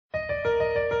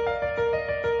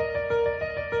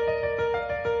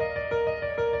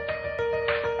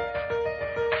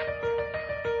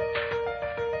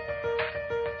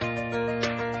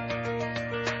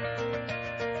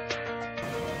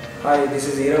Hi, this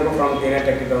is Irako from Tenet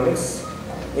Technetronics.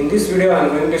 In this video, I am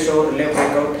going to show relay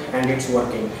breakout and its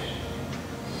working.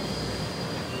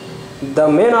 The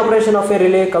main operation of a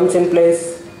relay comes in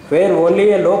place where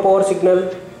only a low power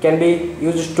signal can be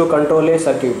used to control a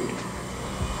circuit.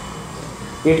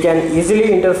 It can easily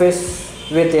interface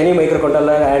with any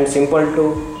microcontroller and simple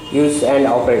to use and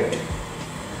operate.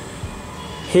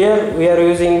 Here we are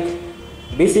using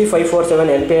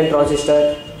BC547 NPN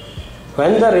transistor.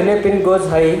 When the relay pin goes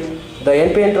high, the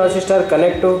NPN transistor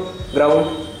connects to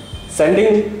ground,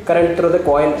 sending current through the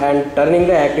coil and turning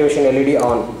the activation LED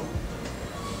on.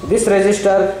 This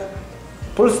resistor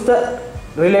pulls the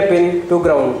relay pin to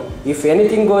ground. If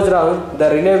anything goes wrong, the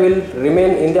relay will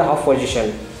remain in the off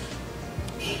position.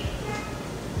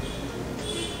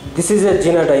 This is a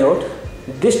Gina diode.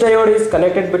 This diode is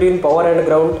connected between power and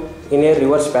ground in a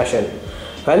reverse fashion.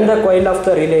 When the coil of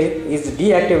the relay is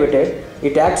deactivated,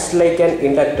 it acts like an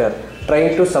inductor,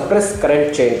 trying to suppress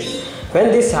current change.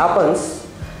 When this happens,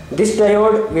 this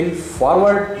diode will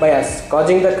forward bias,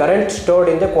 causing the current stored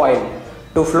in the coil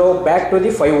to flow back to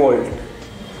the 5 volt,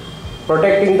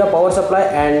 protecting the power supply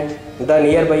and the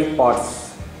nearby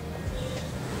parts.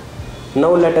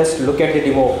 Now let us look at the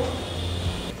demo.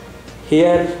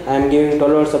 Here I am giving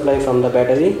 12 volt supply from the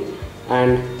battery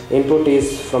and input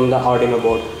is from the Arduino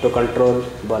board to control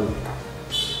bulb.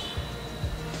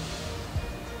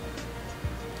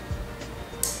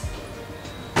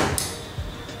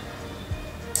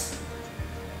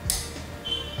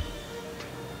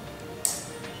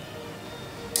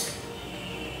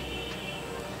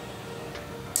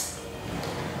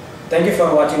 Thank you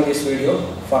for watching this video.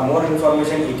 For more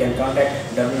information, you can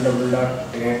contact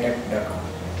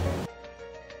www.tenettech.com.